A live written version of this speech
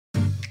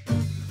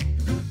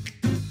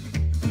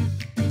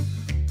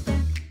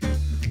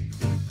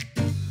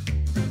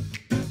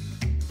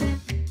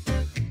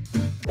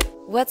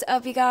What's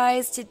up, you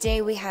guys?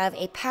 Today we have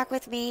a pack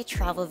with me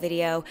travel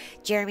video.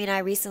 Jeremy and I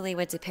recently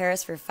went to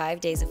Paris for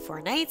 5 days and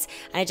 4 nights,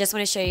 and I just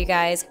want to show you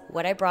guys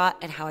what I brought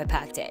and how I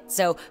packed it.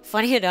 So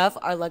funny enough,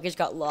 our luggage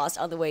got lost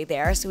on the way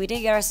there, so we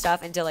didn't get our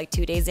stuff until like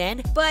 2 days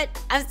in, but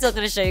I'm still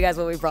going to show you guys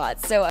what we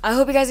brought. So I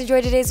hope you guys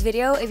enjoyed today's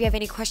video. If you have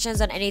any questions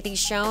on anything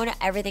shown,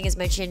 everything is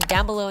mentioned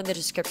down below in the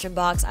description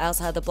box. I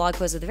also have the blog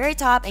post at the very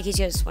top in case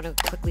you just want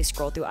to quickly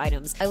scroll through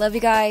items. I love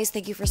you guys.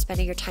 Thank you for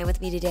spending your time with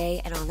me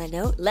today, and on that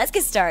note, let's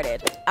get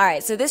started. All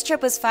right, so this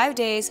trip was 5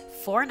 days,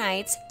 4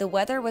 nights. The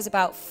weather was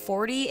about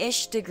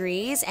 40-ish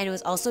degrees, and it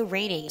was also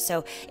raining,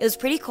 so it was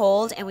pretty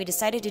cold, and we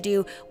decided to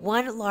do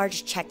one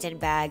large checked-in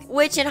bag,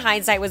 which in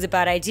hindsight was a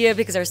bad idea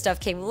because our stuff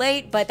came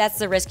late, but that's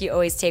the risk you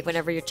always take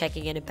whenever you're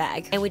checking in a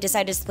bag. And we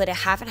decided to split it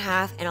half and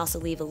half and also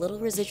leave a little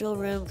residual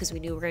room because we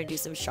knew we were going to do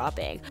some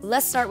shopping.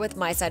 Let's start with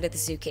my side of the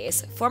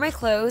suitcase. For my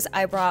clothes,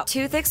 I brought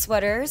 2 thick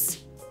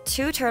sweaters,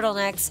 2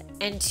 turtlenecks,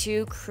 and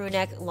 2 crew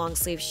neck long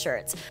sleeve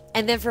shirts.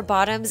 And then for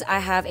bottoms, I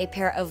have a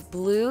pair of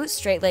blue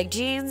straight leg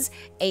jeans,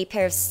 a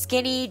pair of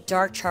skinny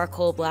dark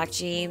charcoal black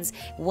jeans,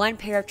 1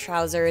 pair of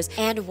trousers,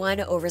 and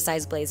 1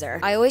 oversized blazer.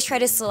 I always try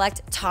to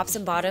select tops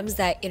and bottoms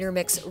that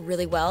intermix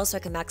really well so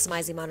I can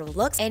maximize the amount of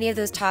looks. Any of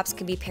those tops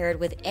can be paired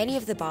with any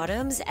of the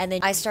bottoms, and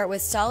then I start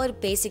with solid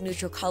basic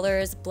neutral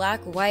colors: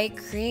 black, white,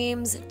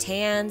 creams,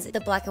 tans,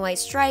 the black and white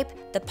stripe,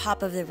 the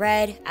pop of the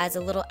red adds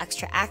a little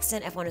extra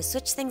accent if I want to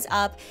switch things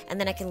up, and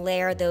then I can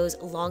layer those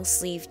long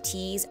sleeve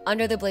tees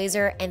under the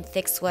blazer and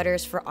thick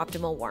sweaters for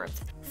optimal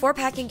warmth. For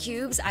packing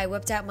cubes, I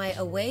whipped out my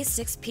Away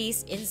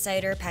 6-piece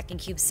Insider packing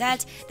cube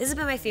set. This has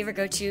been my favorite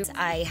go-to.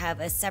 I have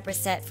a separate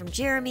set from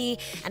Jeremy,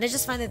 and I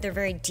just find that they're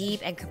very deep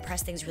and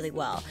compress things really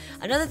well.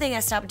 Another thing I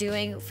stopped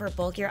doing for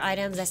bulkier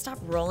items, I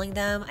stopped rolling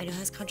them. I know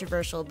that's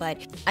controversial,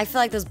 but I feel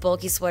like those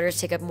bulky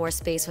sweaters take up more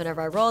space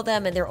whenever I roll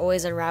them, and they're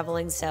always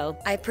unraveling, so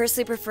I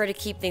personally prefer to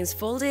keep things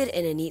folded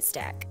in a neat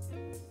stack.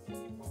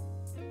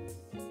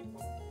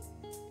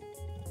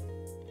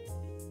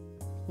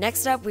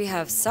 Next up, we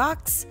have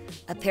socks,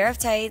 a pair of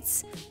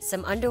tights,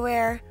 some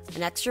underwear,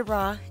 an extra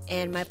bra,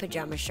 and my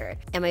pajama shirt.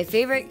 And my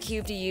favorite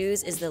cube to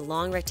use is the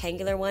long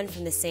rectangular one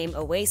from the same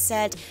Away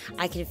set.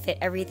 I can fit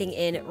everything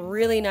in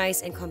really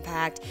nice and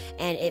compact,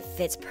 and it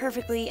fits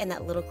perfectly in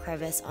that little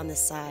crevice on the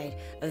side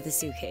of the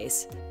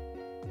suitcase.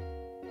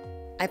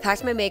 I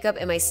packed my makeup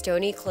in my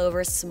Stony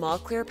Clover small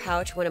clear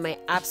pouch, one of my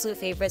absolute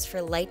favorites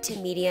for light to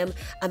medium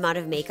amount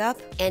of makeup.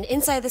 And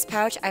inside this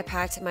pouch, I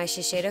packed my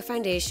Shiseido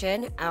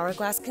foundation,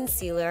 Hourglass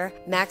concealer,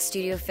 MAC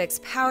Studio Fix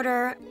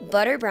powder,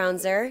 butter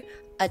bronzer,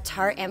 a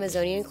Tarte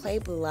Amazonian Clay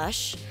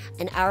blush,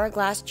 an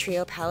Hourglass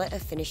trio palette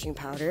of finishing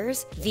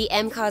powders, the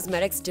M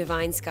Cosmetics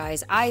Divine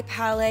Skies eye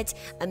palette,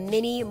 a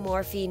mini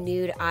Morphe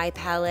nude eye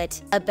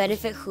palette, a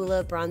Benefit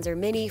Hoola bronzer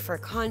mini for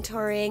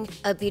contouring,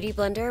 a beauty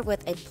blender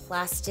with a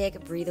plastic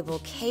breathable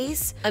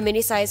case, a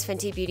mini size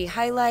Fenty Beauty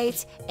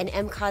highlight, an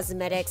M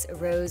Cosmetics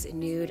rose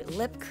nude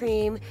lip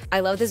cream.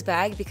 I love this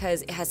bag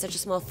because it has such a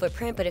small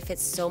footprint, but it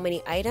fits so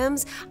many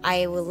items.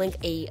 I will link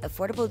a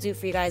affordable dupe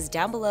for you guys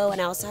down below,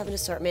 and I also have an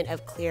assortment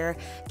of clear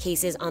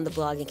cases on the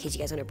blog in case you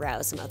guys want to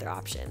browse some other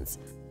options.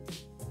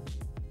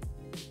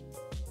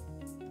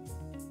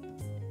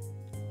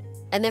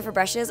 And then for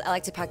brushes, I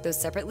like to pack those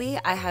separately.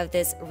 I have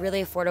this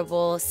really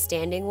affordable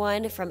standing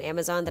one from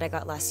Amazon that I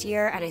got last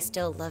year, and I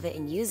still love it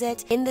and use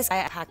it. In this,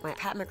 I pack my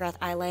Pat McGrath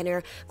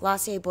eyeliner,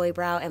 Glossier Boy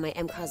Brow, and my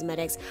M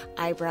Cosmetics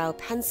eyebrow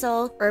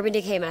pencil, Urban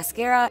Decay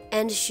mascara,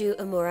 and Shu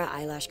Uemura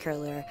eyelash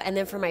curler. And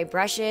then for my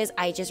brushes,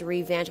 I just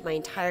revamped my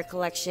entire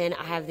collection.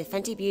 I have the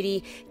Fenty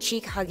Beauty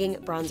Cheek Hugging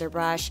Bronzer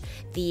Brush,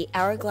 the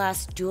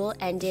Hourglass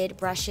dual-ended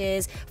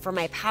brushes for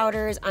my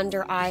powders,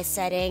 under eye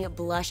setting,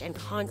 blush, and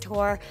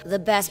contour, the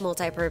best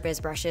multi-purpose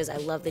brushes. I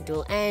love the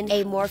dual end,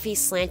 a Morphe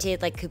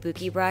slanted like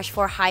kabuki brush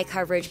for high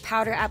coverage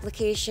powder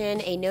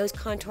application, a nose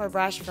contour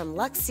brush from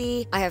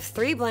Luxie. I have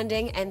 3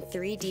 blending and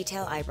 3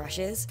 detail eye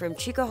brushes from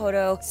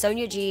Chikuhodo,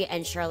 Sonia G,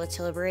 and Charlotte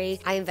Tilbury.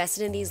 I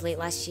invested in these late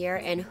last year,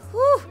 and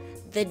whew,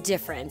 the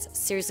difference.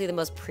 Seriously, the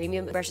most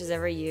premium brushes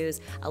ever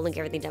used. I'll link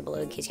everything down below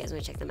in case you guys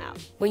want to check them out.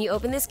 When you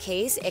open this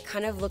case, it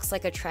kind of looks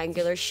like a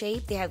triangular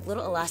shape. They have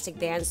little elastic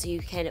bands so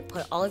you can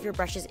put all of your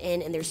brushes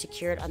in, and they're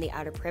secured on the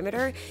outer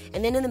perimeter.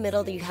 And then in the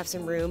middle, you have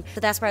some room. So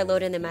that's where I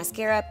load in the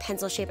mascara,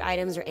 pencil-shaped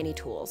items, or any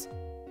tools.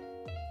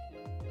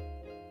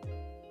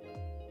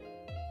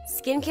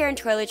 Skincare and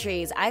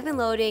toiletries. I've been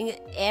loading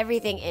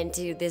everything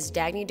into this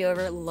Dagny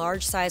Dover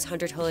large size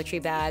Hunter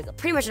toiletry bag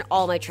pretty much on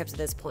all my trips at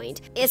this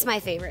point. It's my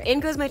favorite. In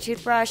goes my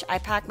toothbrush. I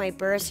pack my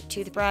Burst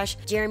toothbrush.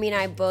 Jeremy and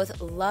I both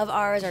love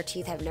ours. Our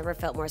teeth have never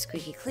felt more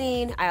squeaky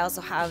clean. I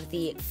also have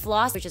the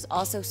floss, which is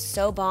also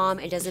so bomb.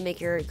 It doesn't make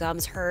your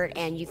gums hurt,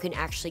 and you can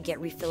actually get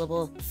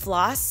refillable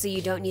floss, so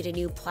you don't need a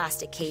new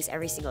plastic case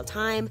every single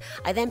time.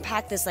 I then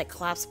pack this like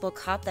collapsible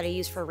cup that I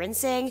use for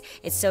rinsing.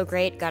 It's so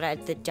great. Got it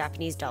at the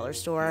Japanese dollar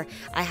store.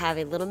 I have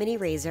a little mini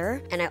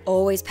razor, and I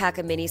always pack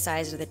a mini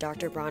size of the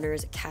Dr.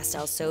 Bronner's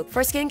Castile soap.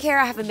 For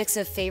skincare, I have a mix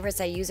of favorites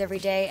I use every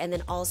day, and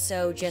then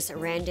also just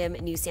random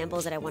new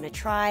samples that I want to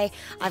try.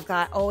 I've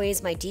got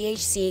always my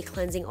DHC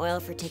cleansing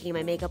oil for taking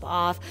my makeup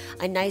off,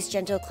 a nice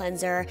gentle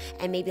cleanser,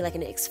 and maybe like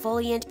an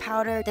exfoliant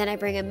powder. Then I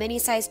bring a mini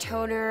size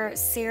toner,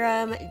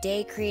 serum,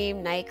 day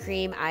cream, night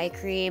cream, eye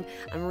cream.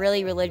 I'm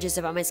really religious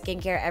about my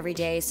skincare every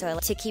day, so I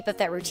like to keep up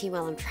that routine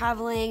while I'm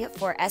traveling.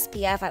 For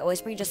SPF, I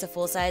always bring just a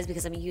full size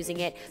because I'm using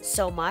it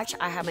so much.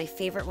 I have my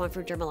favorite one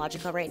from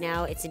Dermalogica right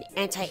now. It's an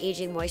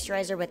anti-aging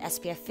moisturizer with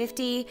SPF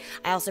 50.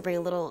 I also bring a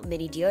little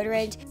mini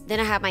deodorant. Then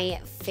I have my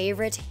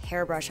favorite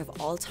hairbrush of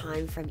all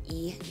time from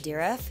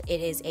Dirif. It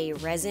is a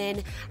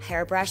resin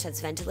hairbrush that's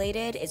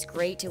ventilated. It's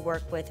great to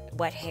work with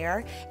wet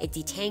hair. It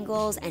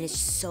detangles and it's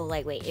so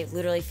lightweight. It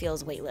literally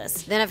feels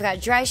weightless. Then I've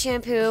got dry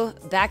shampoo,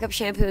 backup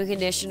shampoo and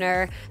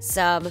conditioner,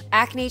 some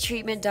acne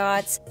treatment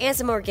dots, and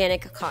some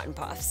organic cotton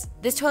puffs.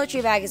 This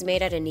toiletry bag is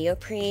made out of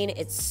neoprene.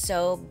 It's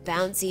so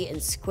bouncy and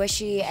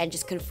squishy and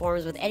just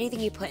conforms with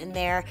anything you put in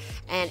there,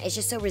 and it's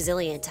just so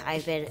resilient.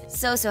 I've been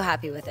so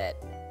happy with it.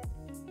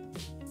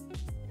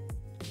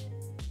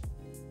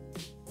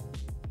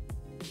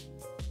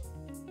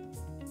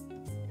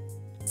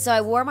 So I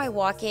wore my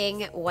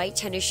walking white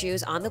tennis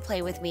shoes on the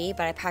plane with me,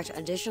 but I packed an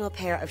additional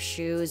pair of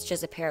shoes,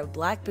 just a pair of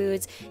black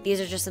boots.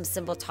 These are just some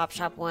simple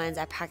Topshop ones.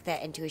 I packed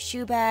that into a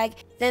shoe bag,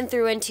 then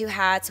threw in 2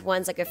 hats.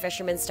 One's like a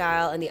fisherman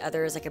style and the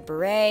other is like a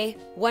beret.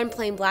 One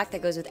plain black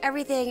that goes with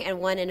everything, and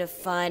one in a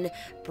fun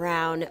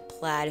brown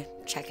plaid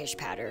checkish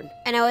pattern.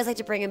 And I always like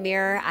to bring a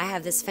mirror. I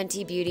have this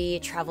Fenty Beauty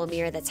travel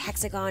mirror that's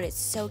hexagon. It's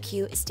so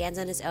cute. It stands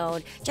on its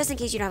own, just in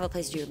case you don't have a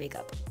place to do your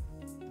makeup.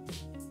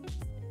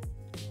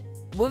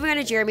 Moving on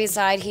to Jeremy's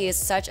side, he is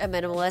such a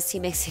minimalist. He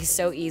makes things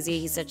so easy.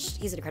 He's an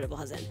incredible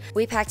husband.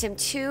 We packed him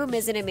 2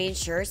 Mizzen and Main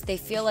shirts. They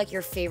feel like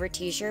your favorite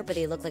t-shirt, but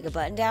they look like a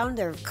button down.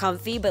 They're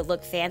comfy, but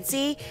look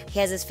fancy. He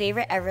has his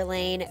favorite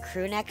Everlane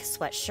crew neck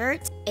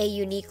sweatshirt, a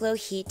Uniqlo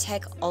Heat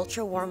Tech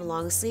ultra warm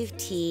long sleeve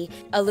tee,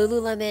 a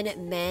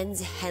Lululemon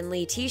men's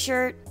Henley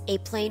t-shirt, a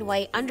plain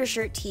white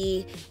undershirt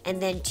tee,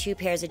 and then 2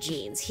 pairs of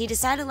jeans. He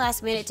decided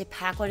last minute to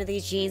pack one of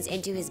these jeans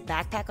into his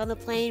backpack on the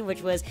plane,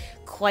 which was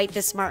quite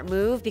the smart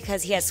move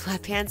because he has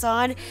sweatpants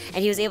on and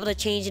he was able to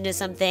change into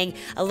something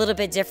a little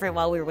bit different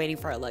while we were waiting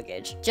for our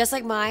luggage. Just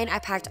like mine, I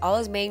packed all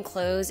his main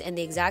clothes in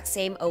the exact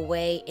same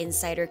Away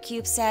Insider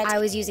Cube set. I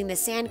was using the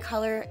sand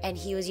color and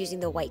he was using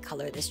the white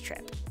color this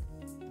trip.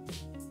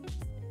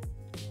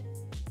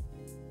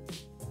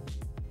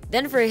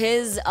 Then for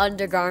his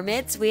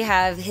undergarments, we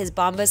have his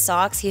Bombas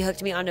socks. He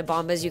hooked me onto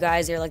Bombas, you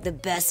guys. They're like the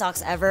best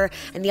socks ever.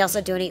 And they also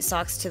donate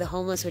socks to the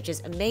homeless, which is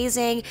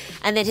amazing.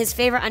 And then his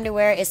favorite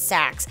underwear is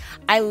Saks.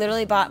 I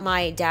literally bought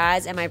my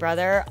dad's and my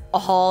brother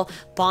all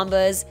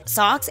Bombas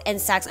socks and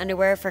Saks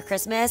underwear for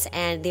Christmas.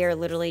 And they are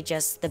literally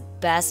just the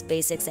best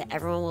basics that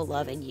everyone will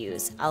love and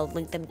use. I'll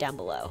link them down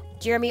below.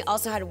 Jeremy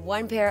also had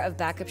 1 pair of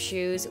backup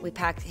shoes. We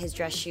packed his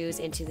dress shoes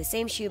into the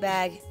same shoe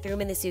bag, threw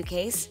them in the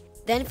suitcase.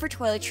 Then for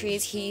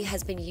toiletries, he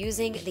has been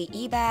using the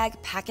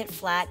eBag Packet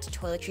Flat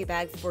toiletry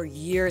bag for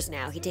years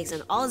now. He takes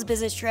on all his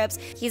business trips.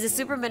 He's a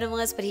super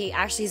minimalist, but he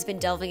actually has been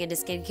delving into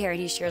skincare and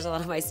he shares a lot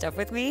of my stuff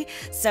with me.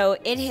 So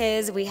in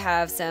his, we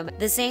have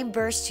the same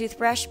Burst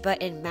toothbrush, but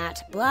in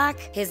matte black,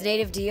 his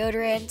native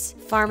deodorant,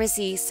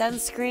 pharmacy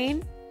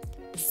sunscreen,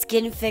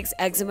 Skin Fix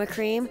eczema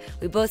cream.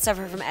 We both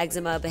suffer from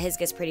eczema, but his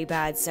gets pretty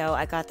bad, so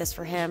I got this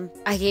for him.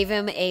 I gave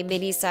him a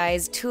mini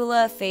size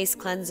Tula face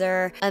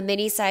cleanser, a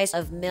mini size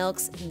of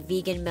Milk's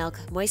vegan milk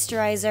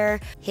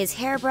moisturizer, his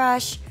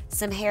hairbrush,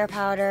 some hair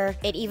powder.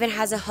 It even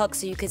has a hook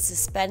so you can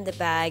suspend the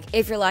bag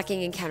if you're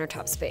lacking in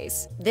countertop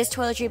space. This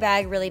toiletry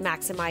bag really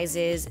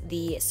maximizes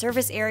the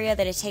surface area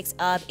that it takes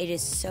up. It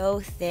is so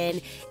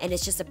thin and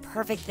it's just a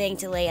perfect thing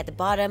to lay at the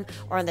bottom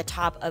or on the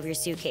top of your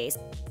suitcase.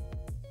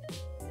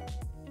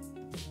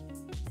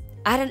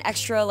 I had an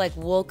extra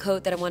wool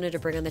coat that I wanted to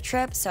bring on the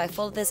trip, so I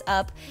folded this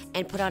up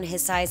and put on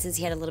his size since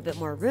he had a little bit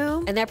more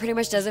room. And that pretty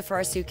much does it for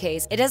our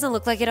suitcase. It doesn't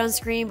look like it on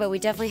screen, but we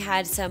definitely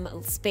had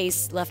some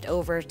space left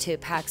over to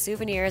pack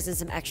souvenirs and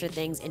some extra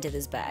things into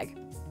this bag.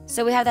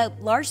 So we have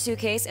that large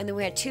suitcase, and then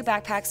we had 2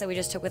 backpacks that we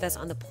just took with us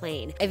on the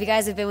plane. If you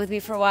guys have been with me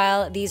for a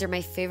while, these are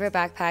my favorite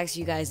backpacks.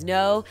 You guys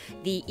know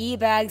the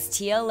eBags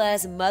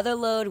TLS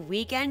Motherload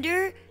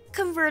Weekender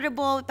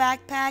convertible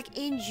backpack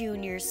in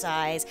junior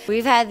size.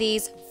 We've had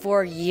these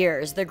for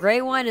years. The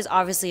gray one is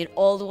obviously an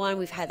old one.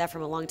 We've had that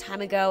from a long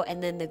time ago.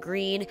 And then the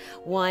green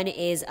one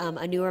is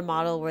a newer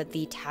model where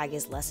the tag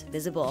is less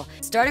visible.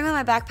 Starting with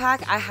my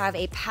backpack, I have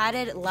a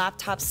padded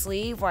laptop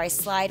sleeve where I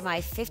slide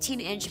my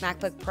 15-inch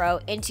MacBook Pro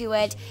into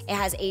it. It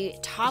has a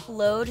top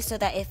load so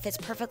that it fits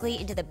perfectly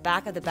into the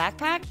back of the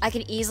backpack. I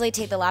can easily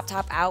take the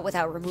laptop out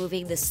without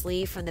removing the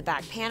sleeve from the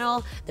back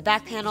panel. The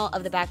back panel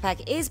of the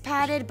backpack is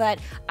padded, but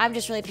I'm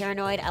just really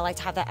paranoid, I like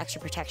to have that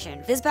extra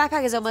protection. This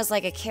backpack is almost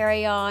like a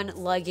carry-on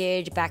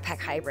luggage backpack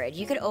hybrid.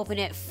 You could open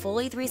it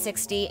fully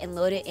 360 and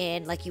load it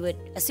in like you would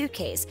a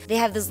suitcase. They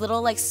have this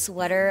little like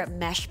sweater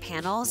mesh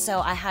panel, so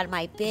I had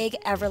my big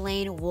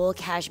Everlane wool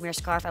cashmere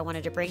scarf I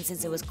wanted to bring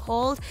since it was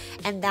cold,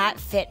 and that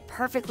fit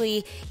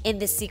perfectly in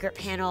this secret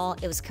panel.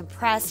 It was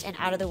compressed and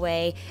out of the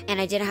way,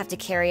 and I didn't have to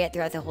carry it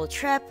throughout the whole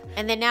trip.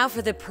 And then now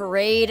for the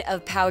parade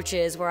of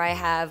pouches where I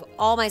have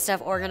all my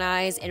stuff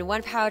organized. In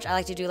one pouch, I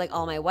like to do like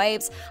all my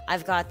wipes.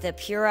 I've got the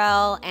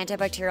Purell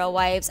antibacterial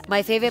wipes,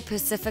 my favorite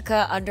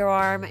Pacifica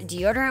underarm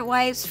deodorant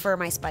wipes for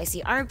my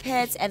spicy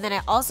armpits, and then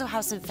I also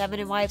have some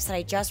feminine wipes that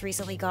I just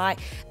recently got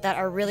that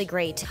are really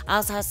great. I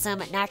also have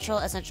some natural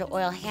essential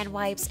oil hand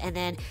wipes, and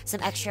then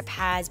some extra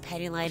pads,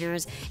 panty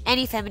liners,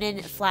 any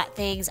feminine flat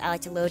things I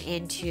like to load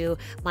into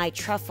my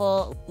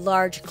truffle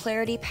large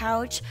clarity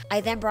pouch. I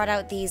then brought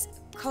out these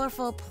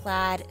colorful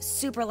plaid,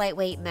 super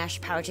lightweight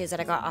mesh pouches that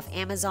I got off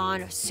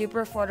Amazon,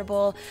 super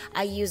affordable.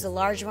 I use a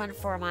large one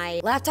for my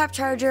laptop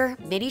charger,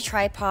 mini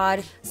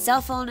tripod,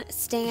 cell phone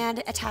stand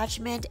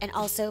attachment, and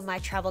also my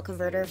travel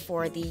converter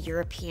for the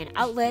European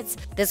outlets.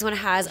 This one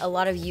has a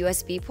lot of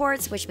USB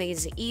ports, which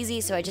makes it easy,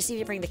 so I just need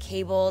to bring the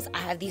cables. I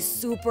have these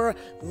super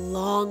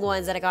long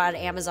ones that I got on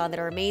Amazon that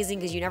are amazing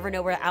because you never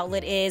know where the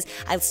outlet is.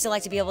 I still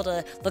like to be able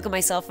to look at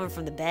my cell phone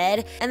from the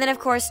bed. And then of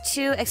course,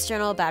 2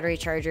 external battery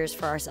chargers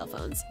for our cell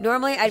phones.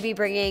 Normally I'd be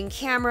bringing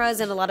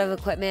cameras and a lot of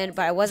equipment,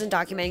 but I wasn't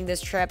documenting this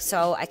trip,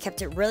 so I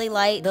kept it really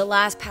light. The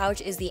last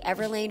pouch is the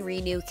Everlane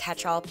Renew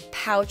catch-all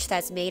pouch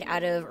that's made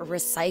out of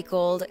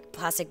recycled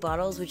plastic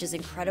bottles, which is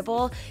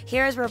incredible.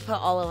 Here's where I put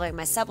all of like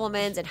my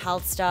supplements and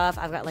health stuff.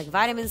 I've got like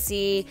vitamin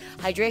C,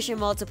 hydration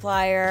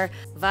multiplier,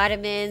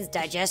 vitamins,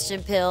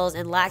 digestion pills,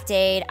 and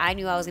Lactaid. I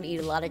knew I was gonna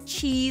eat a lot of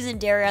cheese and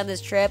dairy on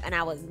this trip, and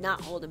I was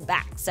not holding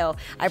back. So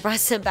I brought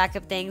some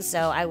backup things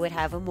so I would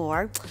have a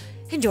more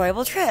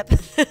enjoyable trip.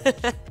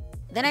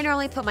 Then I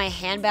normally put my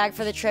handbag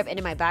for the trip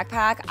into my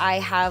backpack. I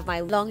have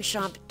my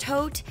Longchamp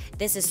tote.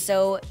 This is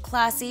so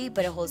classy,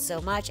 but it holds so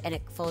much and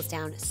it folds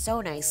down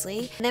so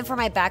nicely. And then for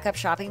my backup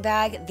shopping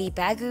bag, the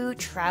Baggu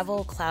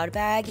Travel Cloud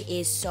Bag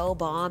is so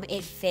bomb.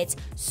 It fits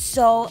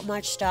so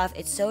much stuff.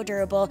 It's so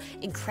durable,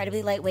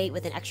 incredibly lightweight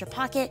with an extra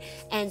pocket.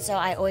 And so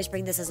I always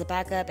bring this as a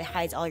backup. It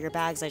hides all your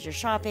bags as you're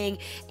shopping,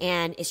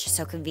 and it's just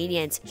so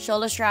convenient.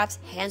 Shoulder straps,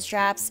 hand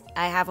straps.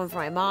 I have one for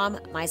my mom,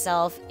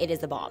 myself. It is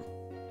the bomb.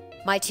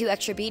 My 2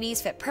 extra beanies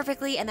fit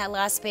perfectly in that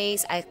last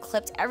space. I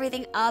clipped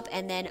everything up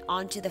and then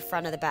onto the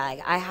front of the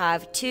bag. I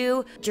have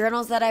 2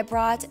 journals that I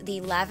brought,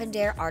 the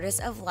Lavender Artist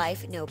of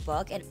Life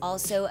notebook, and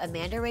also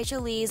Amanda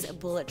Rachel Lee's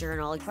bullet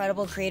journal.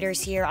 Incredible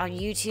creators here on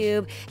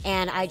YouTube,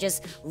 and I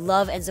just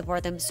love and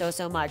support them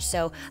so much.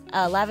 So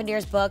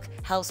Lavender's book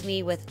helps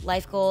me with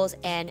life goals,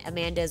 and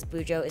Amanda's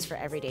Bujo is for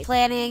everyday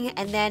planning.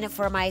 And then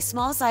for my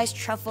small size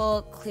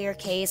truffle clear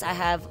case, I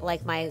have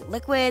like my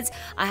liquids.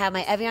 I have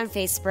my Evian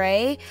face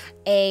spray,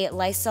 a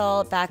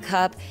Lysol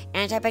backup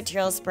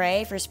antibacterial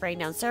spray for spraying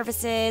down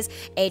surfaces,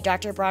 a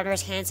Dr.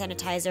 Bronner's hand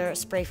sanitizer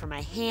spray for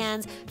my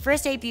hands,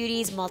 First Aid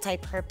Beauty's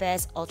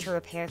multi-purpose ultra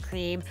repair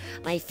cream,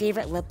 my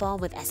favorite lip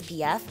balm with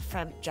SPF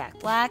from Jack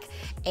Black,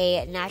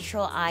 a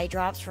natural eye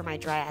drops for my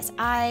dry ass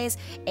eyes,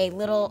 a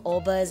little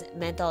Olba's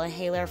menthol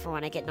inhaler for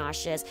when I get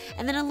nauseous,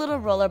 and then a little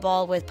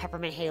rollerball with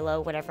peppermint halo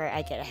whenever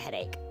I get a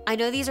headache. I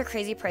know these are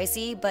crazy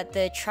pricey, but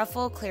the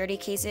truffle clarity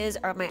cases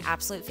are my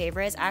absolute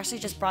favorites. I actually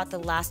just brought the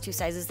last 2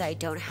 sizes that I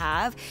don't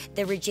have.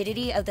 The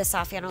rigidity of the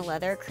Saffiano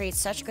leather creates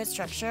such good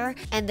structure,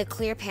 and the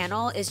clear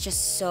panel is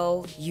just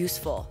so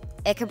useful.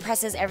 It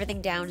compresses everything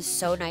down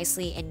so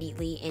nicely and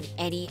neatly in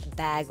any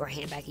bag or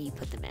handbag you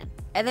put them in.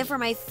 And then for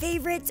my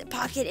favorite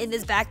pocket in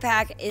this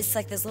backpack, it's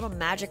like this little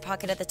magic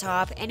pocket at the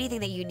top. Anything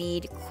that you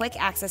need quick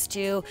access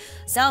to,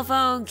 cell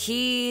phone,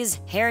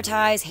 keys, hair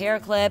ties, hair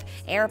clip,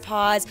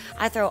 AirPods.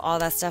 I throw all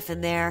that stuff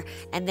in there.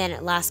 And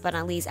then last but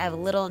not least, I have a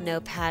little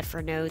notepad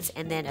for notes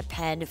and then a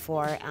pen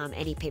for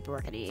any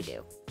paperwork I need to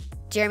do.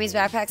 Jeremy's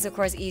backpack's of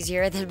course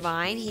easier than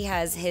mine. He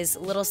has his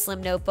little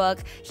slim notebook.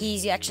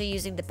 He's actually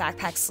using the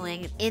backpack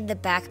sling in the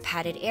back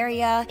padded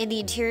area. In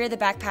the interior of the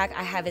backpack,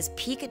 I have his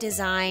Peak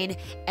Design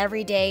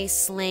everyday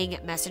sling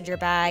messenger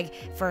bag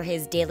for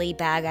his daily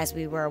bag as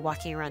we were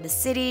walking around the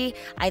city.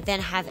 I then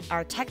have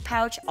our tech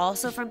pouch,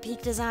 also from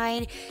Peak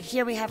Design.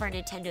 Here we have our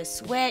Nintendo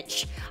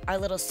Switch, our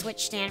little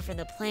Switch stand for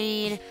the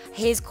plane,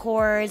 his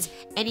cords,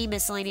 any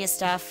miscellaneous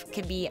stuff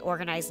can be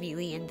organized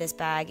neatly in this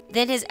bag.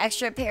 Then his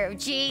extra pair of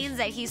jeans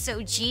that he's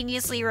so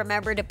geniusly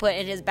remembered to put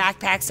in his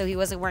backpack so he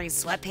wasn't wearing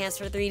sweatpants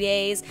for 3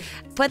 days.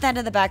 Put that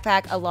in the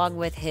backpack along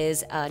with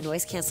his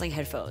noise canceling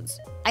headphones.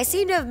 I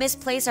seem to have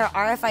misplaced our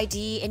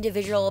RFID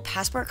individual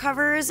passport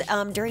covers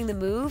during the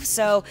move,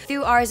 so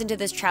threw ours into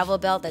this travel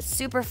belt that's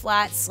super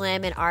flat,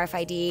 slim, and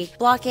RFID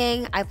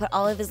blocking. I put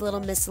all of his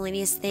little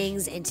miscellaneous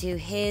things into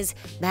his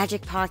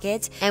magic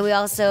pocket, and we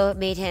also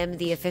made him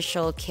the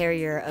official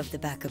carrier of the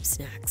backup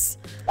snacks.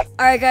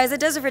 Alright guys, that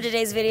does it for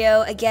today's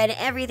video. Again,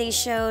 everything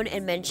shown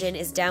and mentioned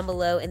is down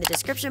below in the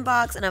description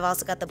box, and I've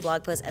also got the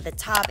blog post at the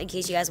top in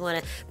case you guys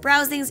want to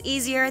browse things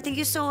easier. Thank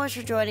you so much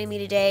for joining me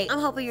today. I'm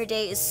hoping your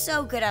day is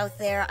so good out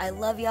there. there. I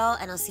love y'all,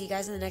 and I'll see you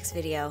guys in the next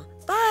video.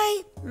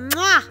 Bye!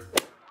 Mwah!